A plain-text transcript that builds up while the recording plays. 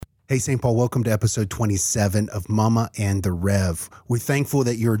Hey, St. Paul, welcome to episode 27 of Mama and the Rev. We're thankful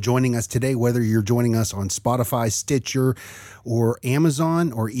that you're joining us today, whether you're joining us on Spotify, Stitcher, or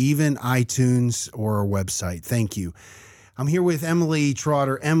Amazon, or even iTunes or our website. Thank you. I'm here with Emily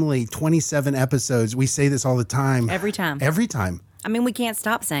Trotter. Emily, 27 episodes. We say this all the time. Every time. Every time. I mean, we can't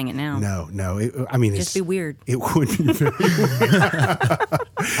stop saying it now. No. Just be weird. It would be very weird.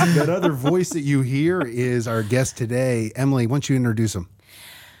 That other voice that you hear is our guest today. Emily, why don't you introduce him?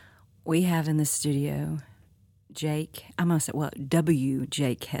 We have in the studio Jake, W.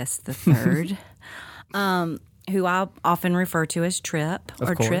 Jake Hess III, who I often refer to as Trip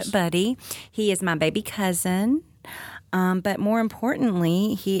or Trip Buddy. He is my baby cousin, but more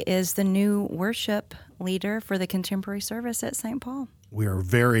importantly, he is the new worship leader for the contemporary service at St. Paul. We are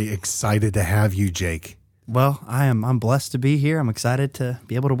very excited to have you, Jake. Well, I'm blessed to be here. I'm excited to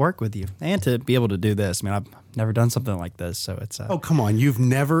be able to work with you and to be able to do this. I mean, I've never done something like this, so it's... Oh, come on. You've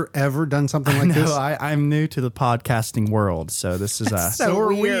never, ever done something like this? No, I'm new to the podcasting world, so this is... so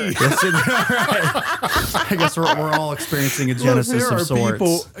are we. Right. I guess we're all experiencing a genesis of sorts. There are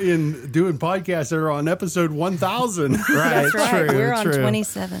people doing podcasts that are on episode 1,000. Right, That's right. True, We're on true.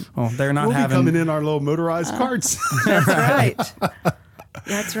 27. Well, they're not We'll having... be coming in our little motorized carts. That's right.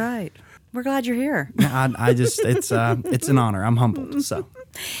 That's right. We're glad you're here. It's an honor. I'm humbled, so...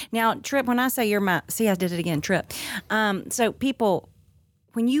 Now, Trip, when I say you're my... See, I did it again, Trip. So people,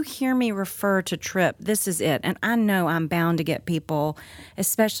 when you hear me refer to Trip, this is it. And I know I'm bound to get people,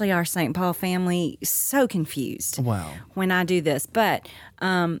 especially our St. Paul family, so confused. Wow. When I do this. But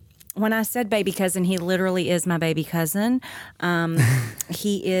when I said baby cousin, he literally is my baby cousin.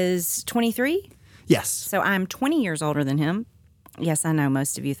 He is 23. Yes. So I'm 20 years older than him. Yes, I know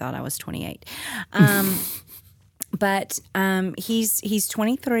most of you thought I was 28. But he's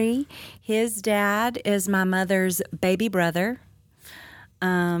 23. His dad is my mother's baby brother.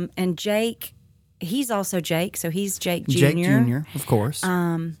 And Jake, he's also Jake, so he's Jake Jr. Jake Jr., of course.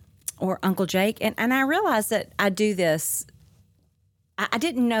 Or Uncle Jake. And I realized that I do this. I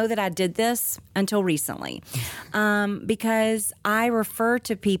didn't know that I did this until recently, because I refer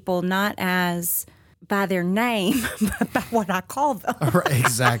to people not as by their name, but by what I call them. Right,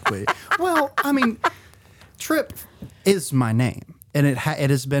 exactly. Well, I mean, Trip is my name, and it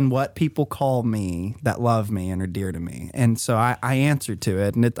has been what people call me that love me and are dear to me. And so I answer to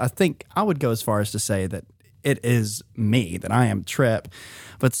it, and I think I would go as far as to say that it is me, that I am Trip.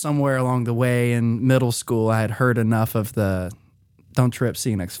 But somewhere along the way in middle school, I had heard enough of the "Don't Trip,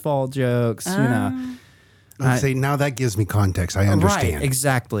 see you next fall" jokes, I'd say now that gives me context. I understand. Right,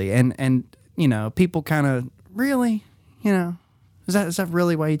 exactly. And you know, people kind of really, is that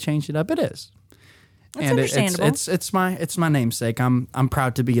really why you changed it up? It is. That's and understandable. It's my namesake. I'm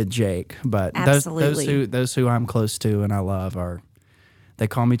proud to be a Jake, but Absolutely. those who I'm close to and I love they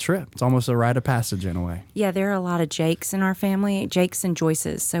call me Trip. It's almost a rite of passage in a way. Yeah, there are a lot of Jakes in our family, Jakes and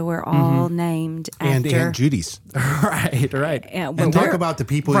Joyces. So we're all named after. And Aunt Judy's. Right. Yeah, And talk about the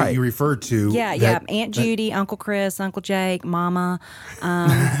people that you refer to. Yeah. Aunt Judy, Uncle Chris, Uncle Jake, Mama,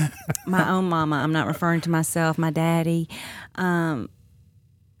 my own mama. I'm not referring to myself, my daddy.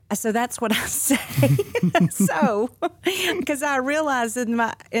 So that's what I say. So, because I realized in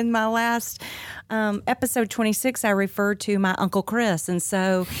my last episode 26, I referred to my Uncle Chris, and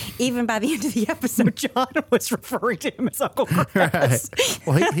so even by the end of the episode, John was referring to him as Uncle Chris. Right.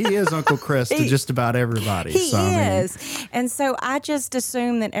 Well, he is Uncle Chris to just about everybody. He is, and so I just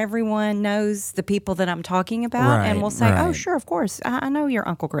assume that everyone knows the people that I'm talking about, and will say, "Oh, sure, of course, I know your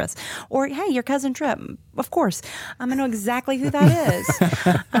Uncle Chris," or "Hey, your cousin Trip, of course, I know exactly who that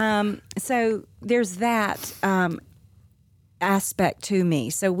is." So there's that aspect to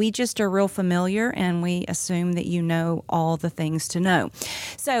me. So we just are real familiar, and we assume that you know all the things to know.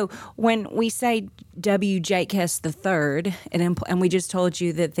 So when we say W. Jake Hess III, and we just told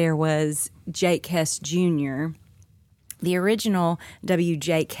you that there was Jake Hess Jr., the original W.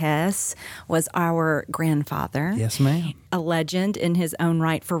 Jake Hess was our grandfather. Yes, ma'am. A legend in his own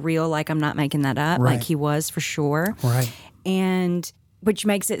right, for real, like I'm not making that up, like he was for sure. Right. And which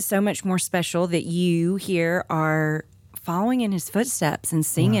makes it so much more special that you here are following in his footsteps and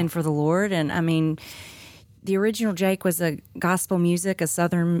singing for the Lord. And I mean, the original Jake was a gospel music, a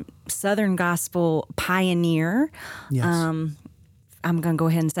southern gospel pioneer. Yes. I'm going to go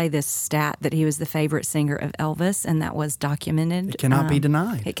ahead and say this stat, that he was the favorite singer of Elvis, and that was documented. It cannot be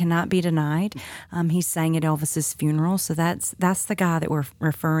denied. It cannot be denied. He sang at Elvis's funeral, so that's the guy that we're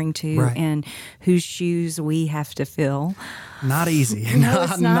referring to, and whose shoes we have to fill. Not easy. No,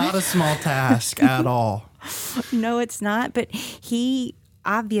 it's not. Not a small task at all. No, it's not. But he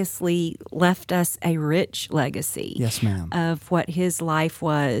obviously left us a rich legacy. Yes, ma'am. Of what his life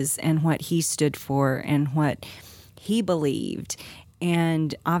was and what he stood for and what he believed.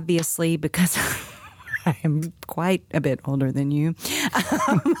 And obviously, because I am quite a bit older than you,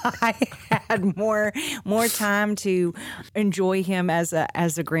 I had more time to enjoy him as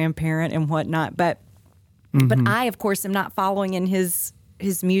a grandparent and whatnot. But I, of course, am not following in his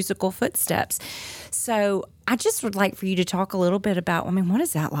musical footsteps. So I just would like for you to talk a little bit about, what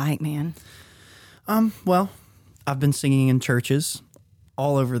is that like, man? Well, I've been singing in churches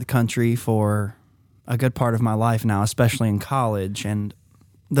all over the country for a good part of my life now, especially in college, and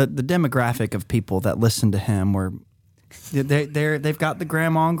the demographic of people that listen to him they've got the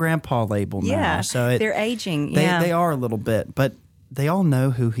grandma and grandpa label now. Yeah, so they're aging. They are a little bit, but they all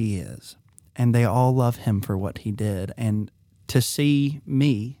know who he is, and they all love him for what he did. And to see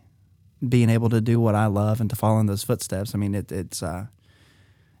me being able to do what I love and to follow in those footsteps,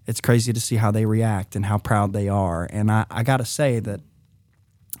 it's crazy to see how they react and how proud they are. And I got to say that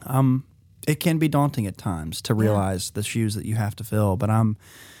it can be daunting at times to realize the shoes that you have to fill, but I'm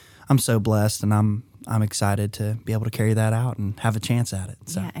so blessed, and I'm excited to be able to carry that out and have a chance at it.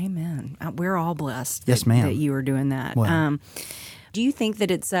 So. Yeah, amen. We're all blessed yes, ma'am. that you are doing that. Well, do you think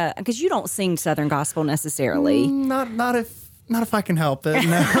that it's because you don't sing Southern gospel necessarily? Not if I can help it.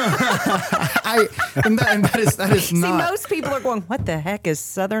 No. That is not. See, most people are going, "What the heck is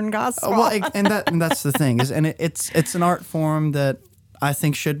Southern gospel?" Well, and that's the thing it's an art form that I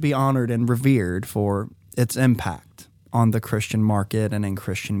think should be honored and revered for its impact on the Christian market and in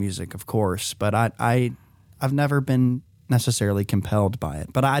Christian music, of course. But I've never been necessarily compelled by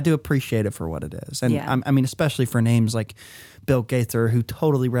it, but I do appreciate it for what it is. And especially for names like Bill Gaither, who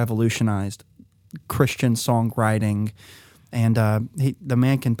totally revolutionized Christian songwriting, and the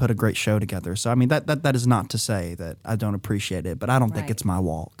man can put a great show together. So that is not to say that I don't appreciate it, but I don't think it's my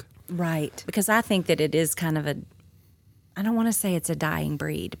walk. Right, because I think that it is kind of I don't want to say it's a dying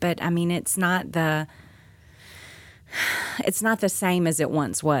breed, but it's not the same as it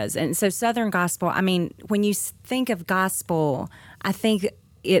once was. And so Southern gospel, when you think of gospel, I think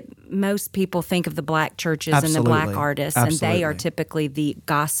most people think of the black churches and the black artists, and they are typically the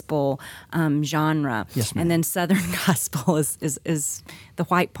gospel genre. Yes, ma'am. And then Southern gospel is the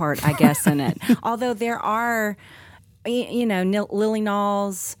white part, I guess, in it. Although there are, Lily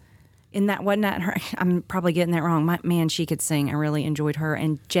Knowles. Wasn't that her? I'm probably getting that wrong. Man, she could sing. I really enjoyed her.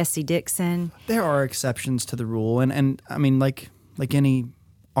 And Jessie Dixon. There are exceptions to the rule, and like any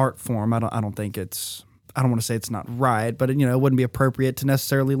art form, I don't think it's. I don't want to say it's not right, but it wouldn't be appropriate to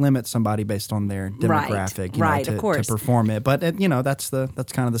necessarily limit somebody based on their demographic, of course, to perform it. But that's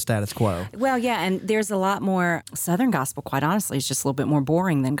kind of the status quo. Well, yeah, and there's a lot more Southern gospel. Quite honestly, it's just a little bit more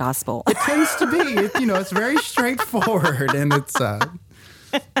boring than gospel. It tends to be. It's very straightforward, and it's.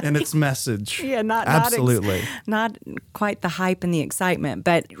 And its message. Yeah, absolutely. Not quite the hype and the excitement.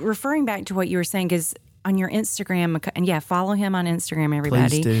 But referring back to what you were saying, because on your Instagram, and follow him on Instagram,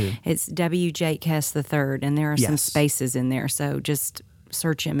 everybody. Please do. It's W. Jake Hess III, and there are some spaces in there. So just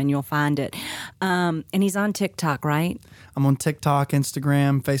search him and you'll find it. And he's on TikTok, right? I'm on TikTok,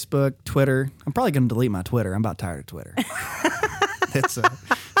 Instagram, Facebook, Twitter. I'm probably going to delete my Twitter. I'm about tired of Twitter. It's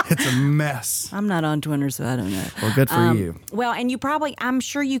a mess. I'm not on Twitter, so I don't know. Well, good for you. Well, and I'm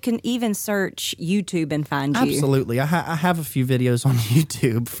sure you can even search YouTube and find you. Absolutely. I have a few videos on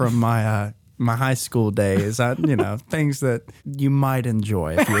YouTube from my high school days. Things that you might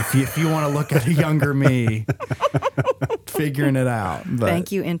enjoy if you want to look at a younger me figuring it out. But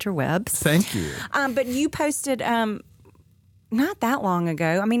thank you, interwebs. Thank you. But you posted not that long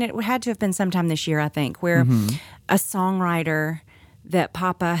ago. It had to have been sometime this year, I think, where a songwriter that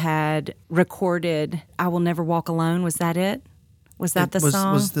Papa had recorded, "I Will Never Walk Alone." Was that it? Was that the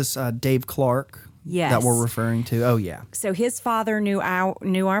song? Was this Dave Clark that we're referring to? Oh, yeah. So his father knew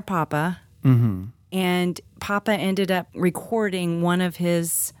our Papa, and Papa ended up recording one of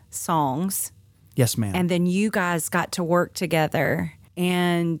his songs. Yes, ma'am. And then you guys got to work together.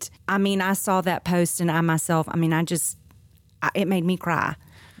 And, I saw that post, and I myself, it made me cry.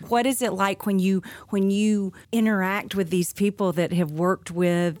 What is it like when you interact with these people that have worked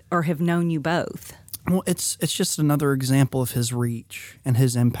with or have known you both? Well, it's just another example of his reach and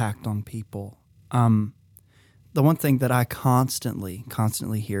his impact on people. The one thing that I constantly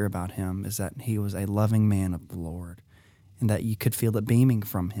hear about him is that he was a loving man of the Lord, and that you could feel it beaming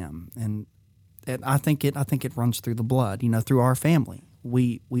from him. And I think it runs through the blood, through our family.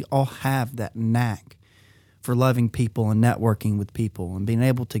 We all have that knack for loving people and networking with people and being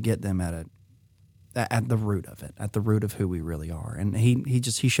able to get them at the root of it, at the root of who we really are. And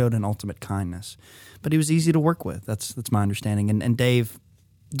he showed an ultimate kindness, but he was easy to work with. That's my understanding. And Dave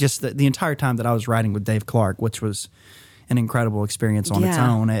just the entire time that I was writing with Dave Clark, which was an incredible experience on its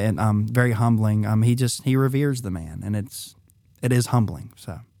own, and very humbling. He reveres the man, and it is humbling.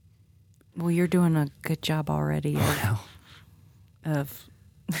 So, well, you're doing a good job already of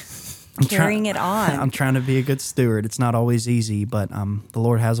carrying it on. I'm trying to be a good steward. It's not always easy, but the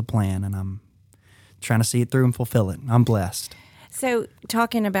Lord has a plan, and I'm trying to see it through and fulfill it. I'm blessed. So,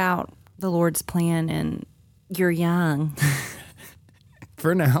 talking about the Lord's plan, and you're young.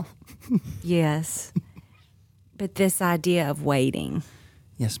 For now. Yes. But this idea of waiting.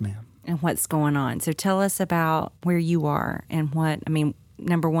 Yes, ma'am. And what's going on. So tell us about where you are and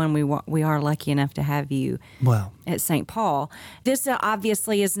number one, we are lucky enough to have you at St. Paul. This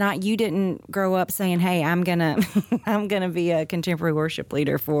obviously is not, you didn't grow up saying, hey, I'm gonna be a contemporary worship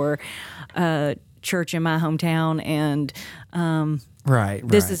leader for a church in my hometown, and right.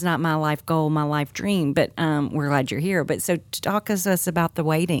 This is not my life goal, my life dream, but we're glad you're here. But so talk to us about the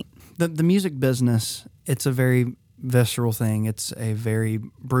waiting. The music business, it's a very visceral thing. It's a very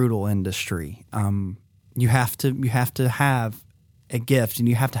brutal industry. You have to have a gift, and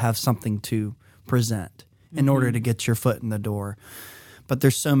you have to have something to present in order to get your foot in the door. But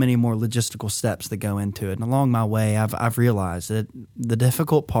there's so many more logistical steps that go into it. And along my way, I've realized that the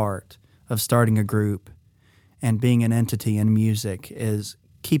difficult part of starting a group and being an entity in music is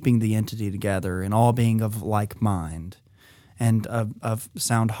keeping the entity together and all being of like mind and of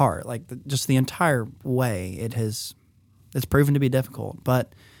sound heart. Like just the entire way, it's proven to be difficult.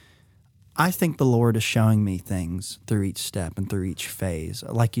 But I think the Lord is showing me things through each step and through each phase.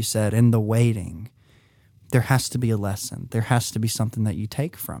 Like you said, in the waiting, there has to be a lesson. There has to be something that you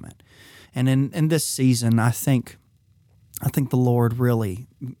take from it. And in this season, I think the Lord really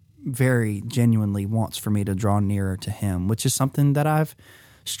very genuinely wants for me to draw nearer to Him, which is something that I've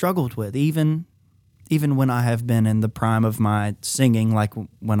struggled with, even when I have been in the prime of my singing, like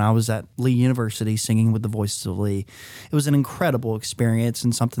when I was at Lee University singing with the Voices of Lee. It was an incredible experience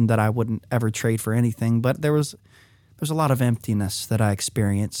and something that I wouldn't ever trade for anything, but there was a lot of emptiness that I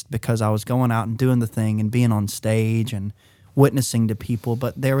experienced because I was going out and doing the thing and being on stage and witnessing to people,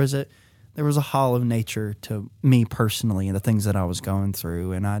 but there was a hollow nature to me personally and the things that I was going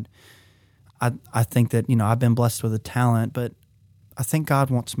through. And I think that, I've been blessed with a talent, but I think God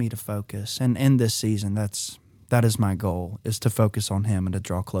wants me to focus. And in this season, that is my goal, is to focus on Him and to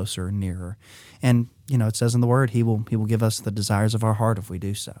draw closer and nearer. And, it says in the Word, He will give us the desires of our heart if we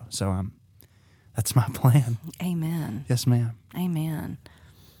do so. So that's my plan. Amen. Yes, ma'am. Amen.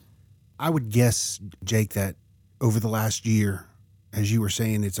 I would guess, Jake, that over the last year, as you were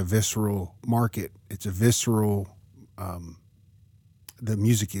saying, it's a visceral market. It's a visceral, the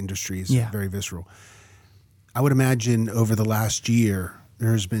music industry is very visceral. I would imagine over the last year,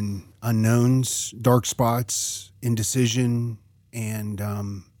 there's been unknowns, dark spots, indecision, and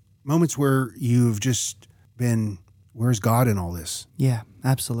moments where you've just been, where's God in all this? Yeah,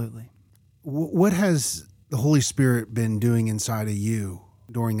 absolutely. What has the Holy Spirit been doing inside of you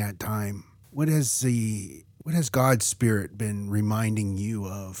during that time? What has God's Spirit been reminding you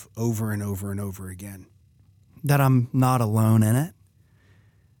of over and over and over again? That I'm not alone in it.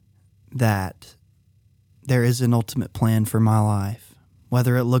 That there is an ultimate plan for my life,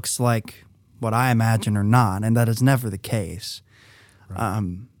 whether it looks like what I imagine or not, and that is never the case.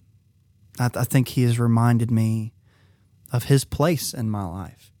 Right. I think He has reminded me of His place in my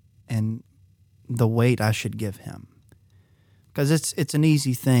life and the weight I should give Him. Because it's an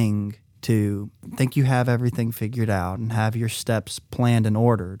easy thing to think you have everything figured out and have your steps planned and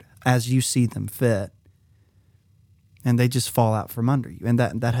ordered as you see them fit, and they just fall out from under you. And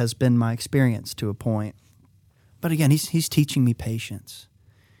that has been my experience to a point. But again, he's teaching me patience,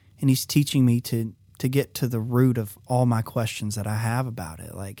 and He's teaching me to get to the root of all my questions that I have about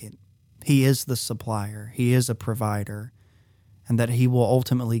it. He is the supplier, He is a provider, and that He will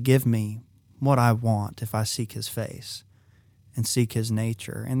ultimately give me what I want if I seek His face and seek His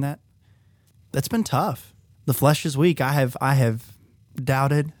nature. And that's been tough. The flesh is weak. I have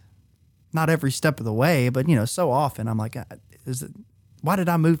doubted, not every step of the way, but so often I'm like, why did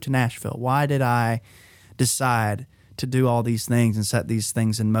I move to Nashville? Why did I decide to do all these things and set these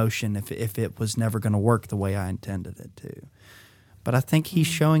things in motion if it was never going to work the way I intended it to? But I think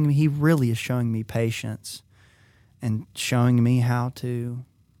He really is showing me patience and showing me how to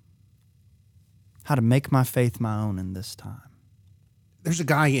make my faith my own in this time. There's a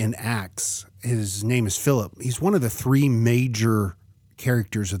guy in Acts. His name is Philip. He's one of the three major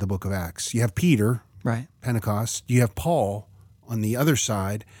characters of the book of Acts. You have Peter, right? Pentecost. You have Paul on the other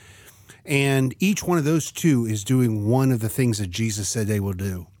side. And each one of those two is doing one of the things that Jesus said they will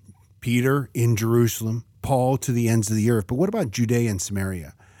do. Peter in Jerusalem, Paul to the ends of the earth. But what about Judea and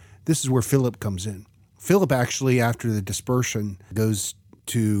Samaria? this is where Philip comes in. Philip actually, after the dispersion, goes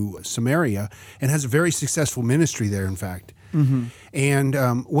to Samaria and has a very successful ministry there, in fact. Mm-hmm.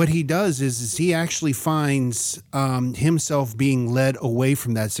 And what he does is he actually finds himself being led away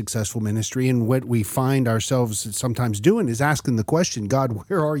from that successful ministry. And what we find ourselves sometimes doing is asking the question, God,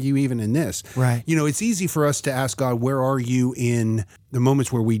 where are you even in this? Right. You know, it's easy for us to ask God, where are you in the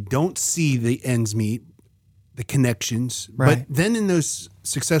moments where we don't see the ends meet, the connections. Right. But then in those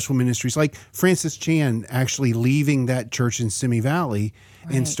successful ministries, like Francis Chan actually leaving that church in Simi Valley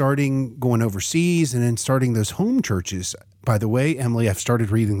and starting going overseas and then starting those home churches. By the way, Emily, I've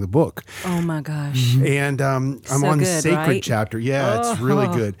started reading the book. Oh my gosh. And I'm on the sacred right? chapter. Yeah, it's really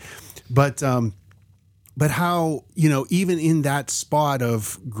good. But how, you know, even in that spot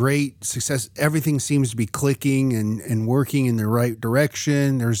of great success, everything seems to be clicking and working in the right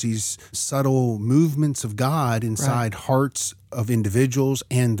direction. There's these subtle movements of God inside hearts of individuals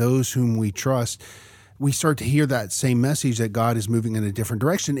and those whom we trust. We start to hear that same message that God is moving in a different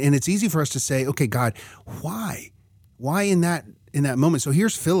direction. And it's easy for us to say, okay, God, why? Why in that moment? So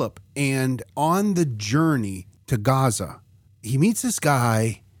here's Philip, and on the journey to Gaza, he meets this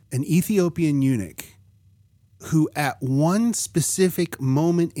guy, an Ethiopian eunuch, who at one specific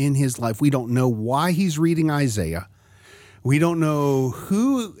moment in his life, we don't know why he's reading Isaiah. We don't know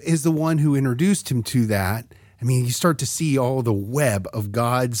who is the one who introduced him to that. I mean, you start to see all the web of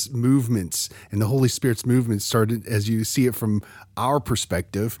God's movements and the Holy Spirit's movements started as you see it from our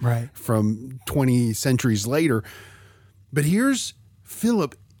perspective, from 20 centuries later. But here's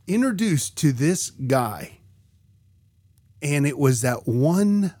Philip introduced to this guy. And it was that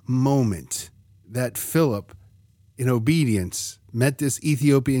one moment that Philip, in obedience, met this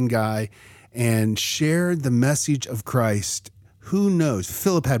Ethiopian guy and shared the message of Christ. Who knows?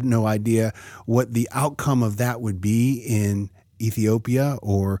 Philip had no idea what the outcome of that would be in Ethiopia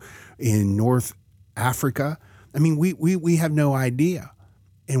or in North Africa. I mean, we have no idea.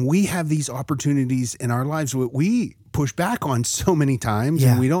 And we have these opportunities in our lives that we push back on so many times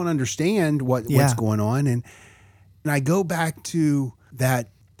and we don't understand what's going on. And I go back to that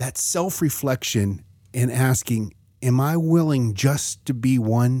self-reflection and asking, am I willing just to be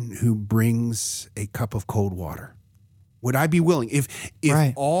one who brings a cup of cold water? Would I be willing? If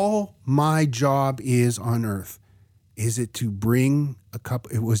all my job is on earth, is it to bring a cup?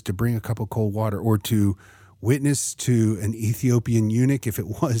 It was to bring a cup of cold water, or to witness to an Ethiopian eunuch.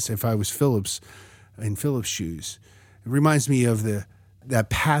 If I was Philip's in Philip's shoes, it reminds me of that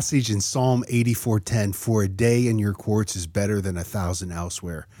passage in Psalm 84:10. For a day in your courts is better than 1,000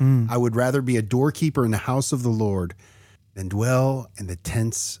 elsewhere. I would rather be a doorkeeper in the house of the Lord than dwell in the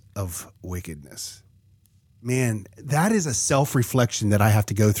tents of wickedness. Man, that is a self-reflection that I have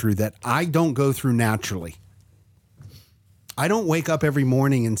to go through that I don't go through naturally. I don't wake up every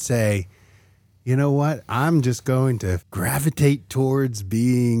morning and say, you know what? I'm just going to gravitate towards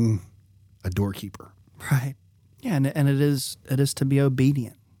being a doorkeeper. Right. Yeah, and it is to be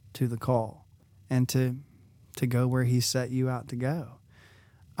obedient to the call and to go where he set you out to go.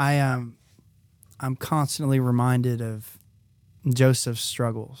 I'm constantly reminded of Joseph's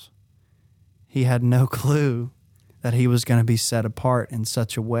struggles. He had no clue that he was going to be set apart in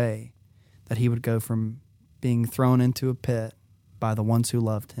such a way that he would go from being thrown into a pit by the ones who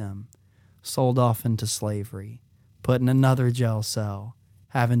loved him, sold off into slavery, put in another jail cell,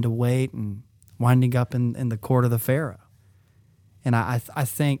 having to wait and winding up in the court of the Pharaoh. And I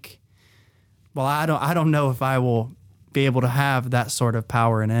think, well, I don't know if I will be able to have that sort of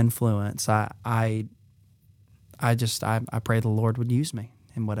power and influence. I pray the Lord would use me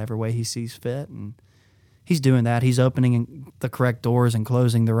in whatever way he sees fit, and he's doing that. He's opening the correct doors and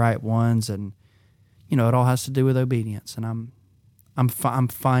closing the right ones, and it all has to do with obedience. And I'm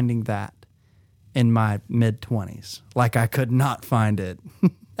finding that in my mid-20s, like I could not find it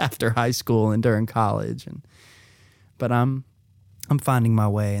after high school and during college, but I'm finding my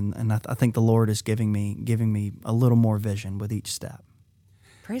way, and I think the Lord is giving me a little more vision with each step.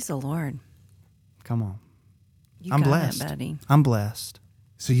 Praise the Lord. Come on. I'm blessed, buddy. I'm blessed.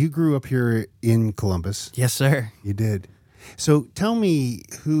 So you grew up here in Columbus. Yes, sir. You did. So tell me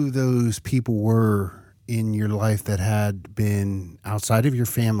who those people were in your life that had been outside of your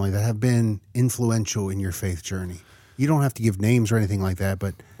family, that have been influential in your faith journey. You don't have to give names or anything like that,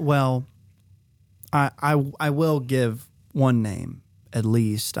 but... Well, I will give one name, at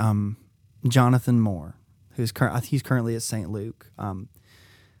least. Jonathan Moore, he's currently at St. Luke.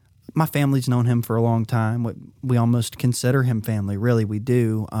 My family's known him for a long time. We almost consider him family. Really, we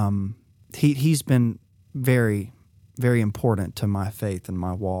do. He's been very, very important to my faith and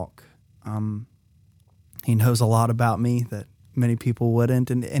my walk. He knows a lot about me that many people wouldn't.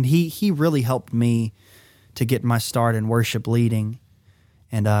 And he really helped me to get my start in worship leading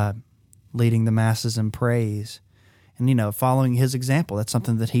and leading the masses in praise. And, following his example, that's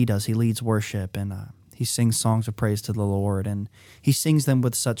something that he does. He leads worship and he sings songs of praise to the Lord, and he sings them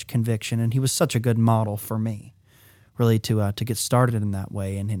with such conviction. And he was such a good model for me, really, to get started in that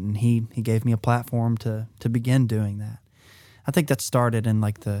way. And he gave me a platform to begin doing that. I think that started in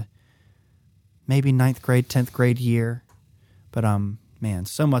like the maybe 9th grade, 10th grade year. But man,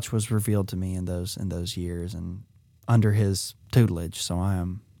 so much was revealed to me in those years and under his tutelage. So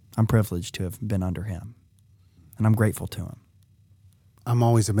I'm privileged to have been under him, and I'm grateful to him. I'm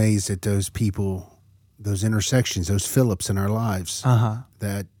always amazed at those people, those intersections, those Phillips in our lives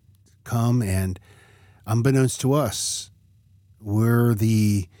that come, and unbeknownst to us, we're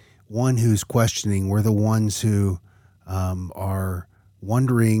the one who's questioning. We're the ones who are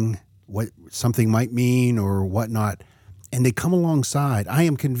wondering what something might mean or whatnot, and they come alongside. I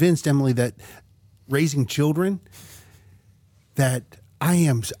am convinced, Emily, that raising children, that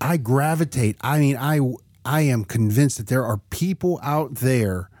I gravitate. I mean, I am convinced that there are people out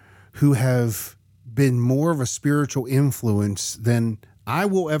there who have been more of a spiritual influence than I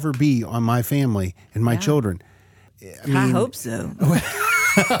will ever be on my family and my children. I hope so.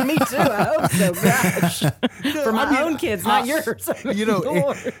 Me too. I hope so. Gosh, for my own kids, not yours.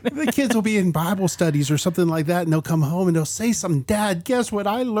 The kids will be in Bible studies or something like that, and they'll come home and they'll say something. Dad, guess what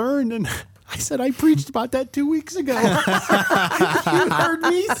I learned? And I said, I preached about that 2 weeks ago. You heard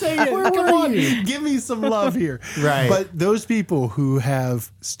me say it. Come on, give me some love here. Right. But those people who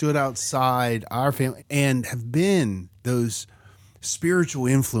have stood outside our family and have been those spiritual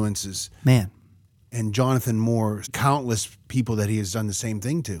influences, Man. And Jonathan Moore, countless people that he has done the same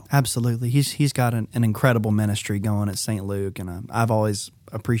thing to. Absolutely. He's got an incredible ministry going at St. Luke, and I've always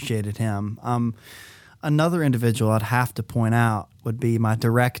appreciated him. Another individual I'd have to point out would be my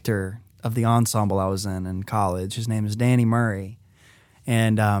director of the ensemble I was in college. His name is Danny Murray.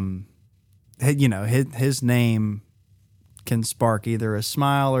 And, his name can spark either a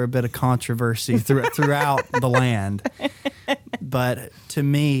smile or a bit of controversy throughout the land. But to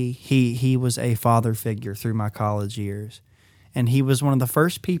me, he was a father figure through my college years. And he was one of the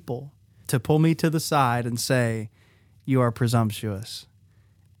first people to pull me to the side and say, "You are presumptuous,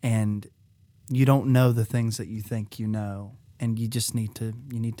 and you don't know the things that you think you know, and you just need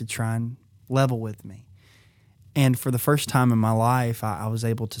to try and level with me." And for the first time in my life, I was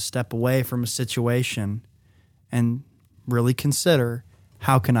able to step away from a situation and really consider,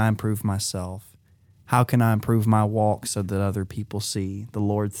 how can I improve myself? How can I improve my walk so that other people see the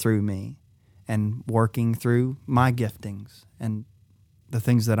Lord through me, and working through my giftings and the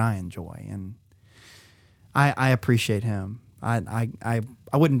things that I enjoy? And I appreciate him. I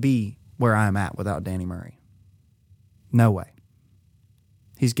wouldn't be where I'm at without Danny Murray. No way.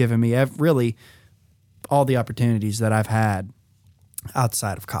 He's given me really all the opportunities that I've had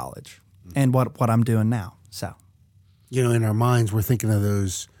outside of college and what I'm doing now. So, in our minds, we're thinking of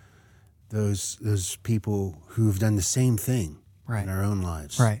those people who have done the same thing in our own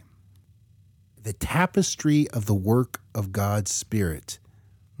lives. Right. The tapestry of the work of God's Spirit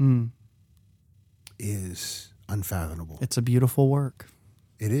is unfathomable. It's a beautiful work.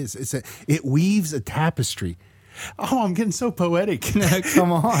 It is. It weaves a tapestry. Oh, I'm getting so poetic.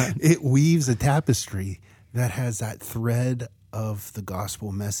 Come on. It weaves a tapestry that has that thread of the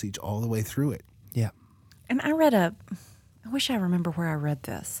gospel message all the way through it. Yeah. And I wish I remember where I read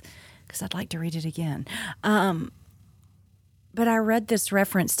this, because I'd like to read it again. But I read this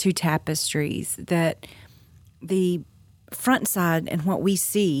reference to tapestries, that the front side and what we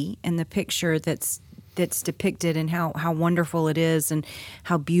see in the picture that's depicted, and how wonderful it is and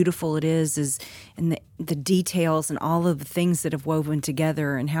how beautiful it is and the details and all of the things that have woven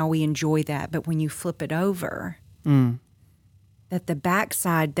together and how we enjoy that. But when you flip it over, that the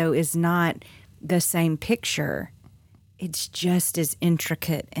backside, though, is not the same picture. It's just as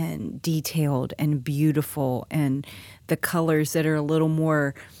intricate and detailed and beautiful, and the colors that are a little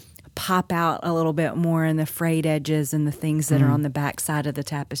more pop out a little bit more, and the frayed edges and the things that are on the back side of the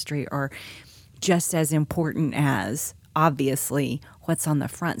tapestry are just as important as, obviously, what's on the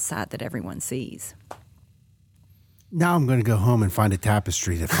front side that everyone sees. Now I'm going to go home and find a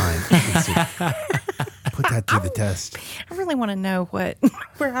tapestry to find. Put that to the test. I really want to know where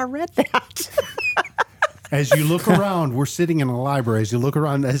I read that. As you look around, we're sitting in a library. As you look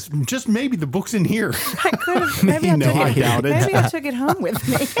around, just maybe the book's in here. I could have. Maybe I doubt it. Maybe I took it home with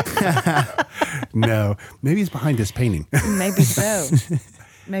me. No, maybe it's behind this painting. Maybe so.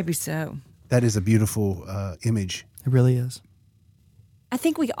 Maybe so. That is a beautiful image. It really is. I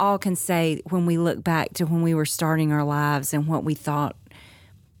think we all can say when we look back to when we were starting our lives and what we thought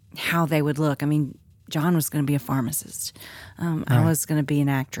how they would look. I mean, John was going to be a pharmacist. I was going to be an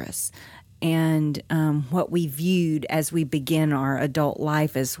actress. And what we viewed as we begin our adult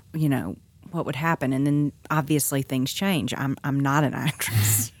life as, what would happen. And then obviously things change. I'm not an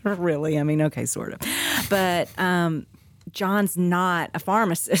actress, really. I mean, okay, sort of. But John's not a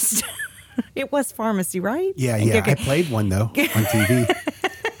pharmacist. It was pharmacy, right? Yeah. Okay. I played one, though, on TV.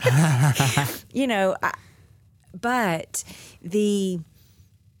 But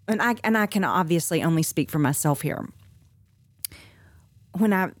and I can obviously only speak for myself here.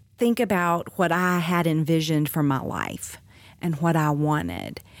 When I think about what I had envisioned for my life and what I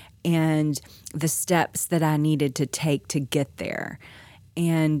wanted and the steps that I needed to take to get there,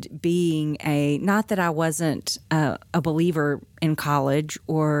 and being not that I wasn't a believer in college,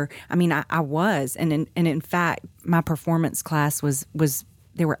 I was, and in fact, my performance class was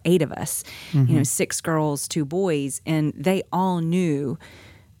there were 8 of us, 6 girls, 2 boys, and they all knew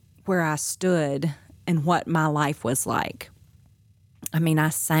where I stood and what my life was like. I mean, I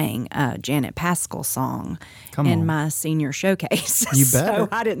sang a Janet Paschal song in my senior showcase. You better. So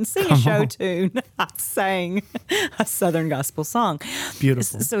I didn't sing a show tune. I sang a Southern gospel song.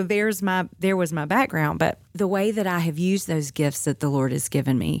 Beautiful. So there was my background. But the way that I have used those gifts that the Lord has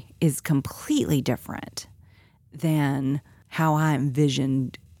given me is completely different than how I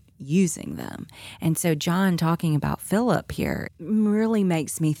envisioned using them. And so John talking about Philip here really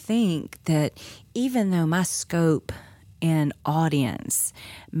makes me think that even though my scope and audience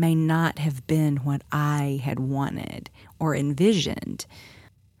may not have been what I had wanted or envisioned,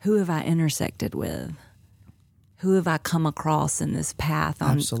 who have I intersected with? Who have I come across in this path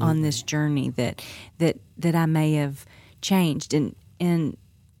on this journey that I may have changed? And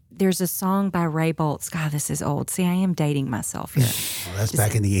there's a song by Ray Boltz. God, this is old. See, I am dating myself here. Well, that's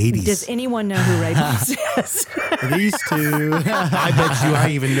back in the 80s. Does anyone know who Ray Boltz is? These two. I bet you I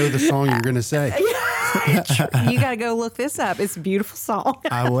even know the song you're going to say. You got to go look this up. It's a beautiful song.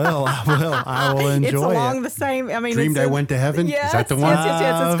 I will enjoy it. It's along the same. I mean, Dreamed I Went to Heaven? Yes, Is that the one?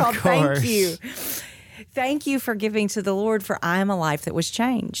 Yes. It's called Of Thank course. You. Thank you for giving to the Lord, for I am a life that was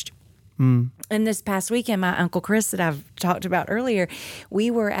changed. And this past weekend, my Uncle Chris that I've talked about earlier, we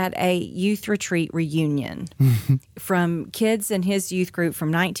were at a youth retreat reunion from kids in his youth group from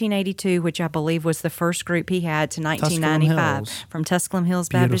 1982, which I believe was the first group he had, to 1995 from Tusculum Hills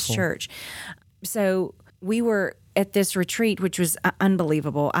Baptist Church. So we were at this retreat, which was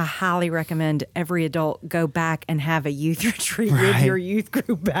unbelievable. I highly recommend every adult go back and have a youth retreat with your youth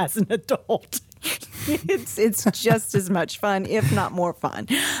group as an adult. It's just as much fun, if not more fun,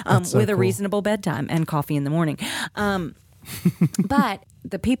 with a reasonable bedtime and coffee in the morning. But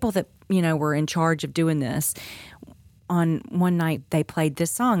the people that were in charge of doing this, on one night they played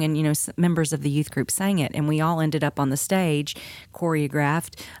this song, and members of the youth group sang it, and we all ended up on the stage,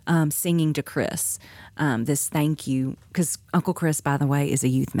 choreographed, singing to Chris this thank you, because Uncle Chris, by the way, is a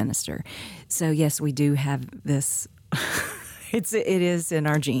youth minister. So yes, we do have this. It is in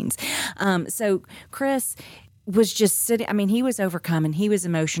our genes. So Chris was just sitting. I mean, he was overcome and he was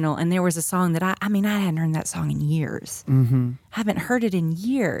emotional. And there was a song that I hadn't heard that song in years. I haven't heard it in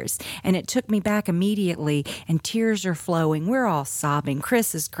years. And it took me back immediately, and tears are flowing. We're all sobbing.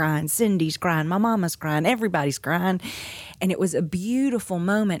 Chris is crying. Cindy's crying. My mama's crying. Everybody's crying. And it was a beautiful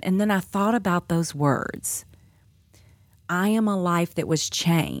moment. And then I thought about those words. I am a life that was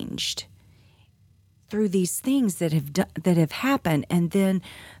changed through these things that have happened, and then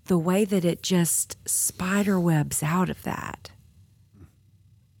the way that it just spider webs out of that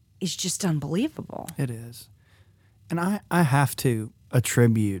is just unbelievable. It is. And I have to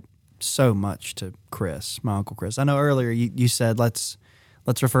attribute so much to Chris, my Uncle Chris. I know earlier you said let's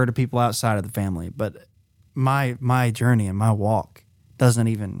refer to people outside of the family, but my journey and my walk doesn't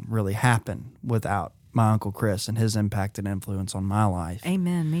even really happen without my Uncle Chris and his impact and influence on my life.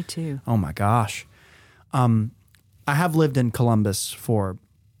 Amen. Me too. Oh my gosh. I have lived in Columbus for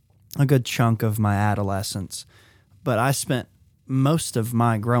a good chunk of my adolescence, but I spent most of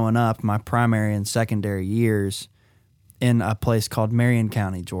my growing up, my primary and secondary years, in a place called Marion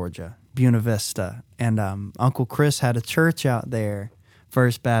County, Georgia, Buena Vista. And Uncle Chris had a church out there,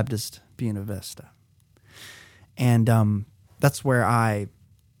 First Baptist Buena Vista. And that's where I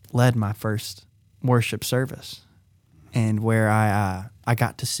led my first worship service, and where I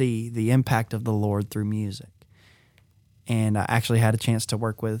got to see the impact of the Lord through music. And I actually had a chance to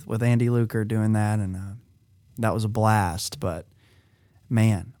work with Andy Luker doing that, and that was a blast. But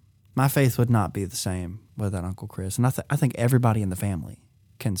man, my faith would not be the same without Uncle Chris. And I think everybody in the family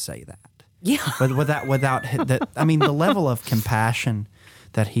can say that. Yeah. But without the level of compassion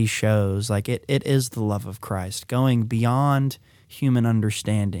that he shows. Like it is the love of Christ, going beyond human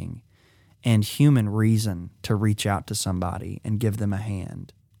understanding and human reason to reach out to somebody and give them a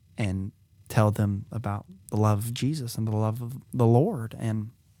hand and tell them about the love of Jesus and the love of the Lord. And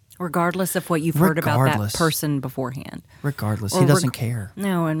regardless of what you've heard about that person beforehand. Regardless. He doesn't care.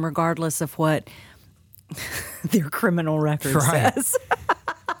 No, and regardless of what their criminal record says.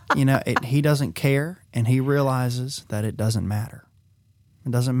 He doesn't care, and he realizes that it doesn't matter.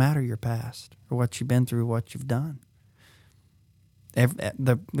 It doesn't matter your past or what you've been through, what you've done.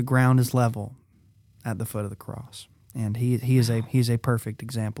 The ground is level at the foot of the cross, and he's a perfect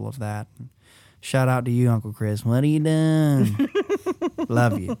example of that. Shout out to you, Uncle Chris. What are you doing?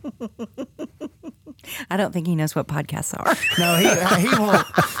 Love you. I don't think he knows what podcasts are. No,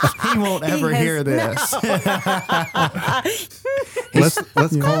 he won't ever hear this.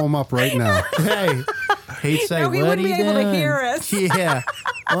 Let's call him up right now. Hey, he'd say, he "What are wouldn't you be able doing?" to hear us. Yeah.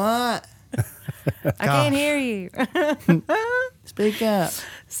 What? I can't hear you. Speak up.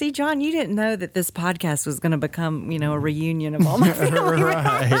 See, John, you didn't know that this podcast was going to become, a reunion of all my family.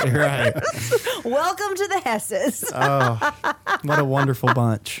 Right. Welcome to the Hesses. Oh, what a wonderful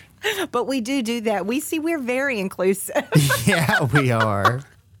bunch. But we do that. We're very inclusive. Yeah, we are.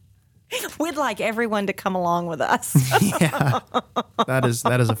 We'd like everyone to come along with us. Yeah, that is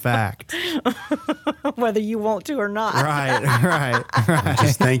a fact. Whether you want to or not. Right.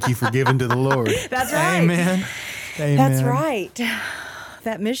 Just thank you for giving to the Lord. That's right. Amen. That's right.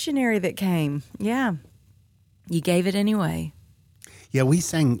 That missionary that came. Yeah. You gave it anyway. Yeah, we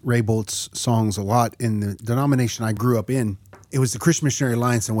sang Ray Bolt's songs a lot in the denomination I grew up in. It was the Christian Missionary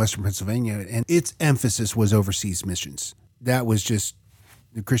Alliance in Western Pennsylvania, and its emphasis was overseas missions. That was just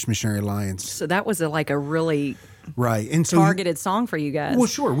the Christian Missionary Alliance. So that was a really right, and so targeted song for you guys. Well,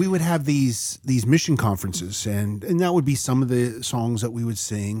 sure. We would have these mission conferences, and that would be some of the songs that we would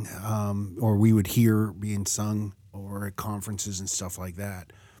sing, or we would hear being sung, or at conferences and stuff like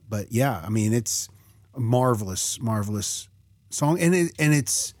that. But yeah, I mean, it's a marvelous song, and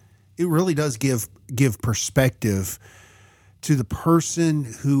it really does give perspective to the person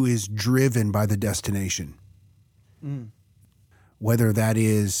who is driven by the destination. Whether that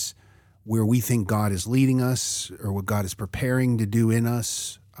is where we think God is leading us or what God is preparing to do in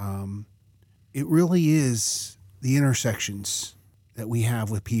us. It really is the intersections that we have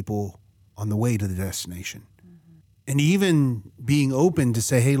with people on the way to the destination. And even being open to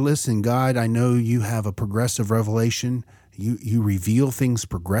say, hey, listen, God, I know you have a progressive revelation. You reveal things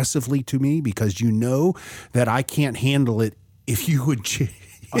progressively to me because you know that I can't handle it if you would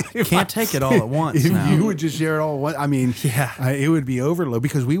can't take it all at once. If now. you would just share it all at once, I mean, it would be overload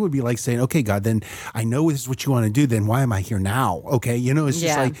because we would be like saying, okay, God, then I know this is what you want to do. Then why am I here now? Okay. It's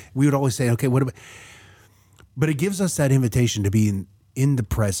just like, we would always say, okay, what about, but it gives us that invitation to be in the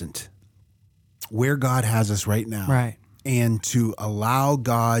present where God has us right now. Right. And to allow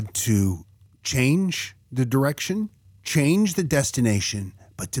God to change the direction, change the destination,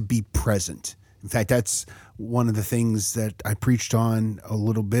 but to be present. In fact, that's one of the things that I preached on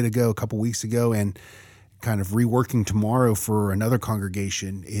a couple weeks ago, and kind of reworking tomorrow for another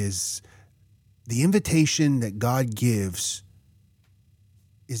congregation is the invitation that God gives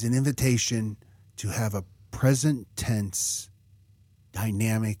is an invitation to have a present tense,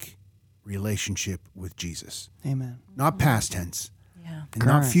 dynamic relationship with Jesus. Amen. Not past tense. Yeah. And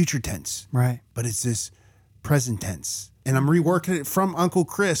not future tense. Right. But it's this present tense. And I'm reworking it from Uncle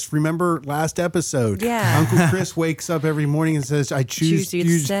Chris. Remember last episode? Yeah. Uncle Chris wakes up every morning and says, I choose you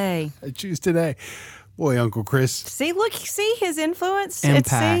to stay. I choose today. Boy, Uncle Chris. See his influence?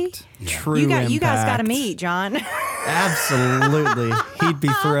 Impact. True impact. You guys got to meet, John. Absolutely. He'd be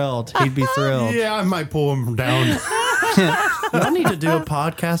thrilled. Yeah, I might pull him down. Y'all need to do a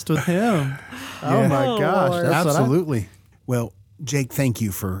podcast with him. Oh my gosh. Lord. Absolutely. Well, Jake, thank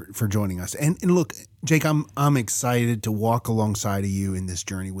you for joining us. And look, Jake, I'm excited to walk alongside of you in this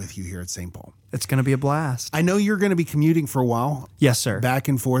journey with you here at St. Paul. It's going to be a blast. I know you're going to be commuting for a while. Yes, sir. Back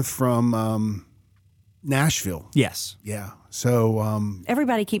and forth from Nashville. Yes. Yeah. So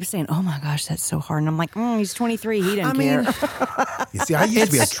Everybody keeps saying, oh my gosh, that's so hard. And I'm like, he's 23. He doesn't care. you see, I used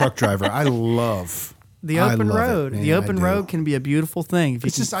to be a truck driver. I love the open love road. It, man, the open road can be a beautiful thing if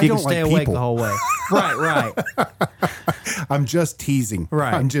you can stay awake people. the whole way. Right. I'm just teasing.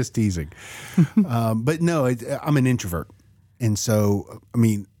 Right. I'm just teasing. But no, I'm an introvert. And so, I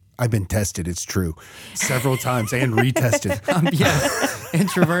mean, I've been tested, it's true, several times and retested.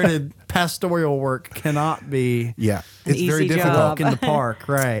 Introverted pastoral work cannot be it's very difficult. Walk in the park,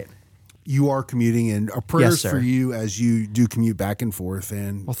 right. You are commuting, and our prayers Yes, for you as you do commute back and forth.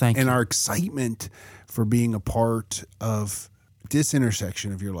 And thank you. our excitement for being a part of this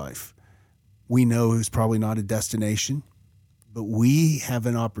intersection of your life, we know is probably not a destination, but we have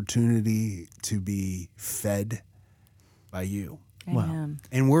an opportunity to be fed by you. Amen.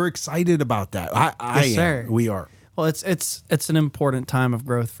 And we're excited about that. Yes, sir. We are. Well, it's an important time of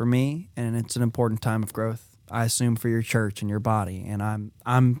growth for me, and it's an important time of growth, I assume, for your church and your body. And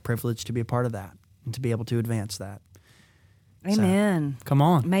I'm privileged to be a part of that and to be able to advance that. Amen. So, come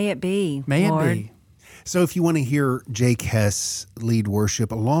on. May it be. May Lord. it be. So if you want to hear Jake Hess lead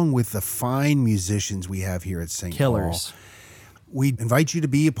worship along with the fine musicians we have here at St. Killers. Paul, we invite you to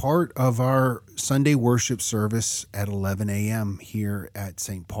be a part of our Sunday worship service at 11 a.m. here at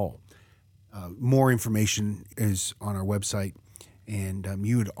St. Paul. More information is on our website, and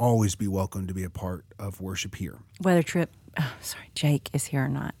you would always be welcome to be a part of worship here. Whether Jake is here or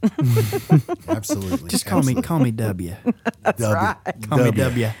not. Absolutely. Just call me W. W. Call me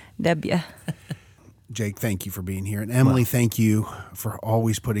W. W. Jake, thank you for being here. And Emily, thank you for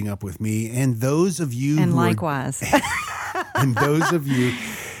always putting up with me. And those of you And who likewise. and those of you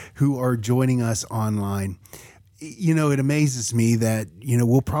who are joining us online, it amazes me that,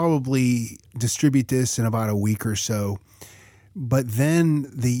 we'll probably distribute this in about a week or so, but then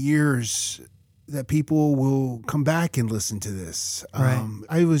the years that people will come back and listen to this. Right.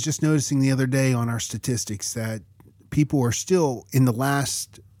 I was just noticing the other day on our statistics that people are still in the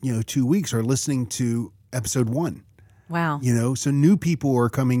last, 2 weeks are listening to episode 1. Wow. So new people are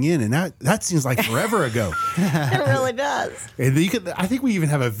coming in, and that seems like forever ago. It really does. And I think we even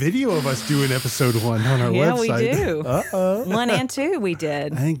have a video of us doing episode 1 on our website. Yeah, we do. 1 and 2 we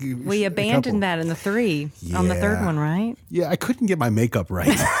did. I think we abandoned that in the 3 on the third one, right? Yeah, I couldn't get my makeup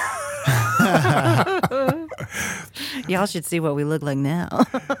right. Y'all should see what we look like now.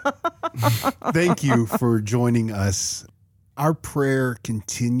 Thank you for joining us. Our prayer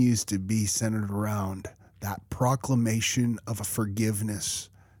continues to be centered around that proclamation of a forgiveness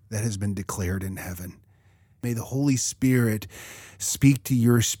that has been declared in heaven. May the Holy Spirit speak to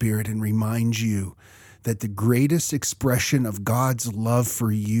your spirit and remind you that the greatest expression of God's love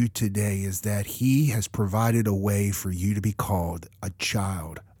for you today is that He has provided a way for you to be called a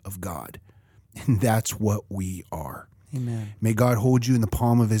child of God. And that's what we are. Amen. May God hold you in the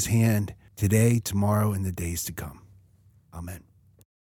palm of His hand today, tomorrow, and the days to come. Amen.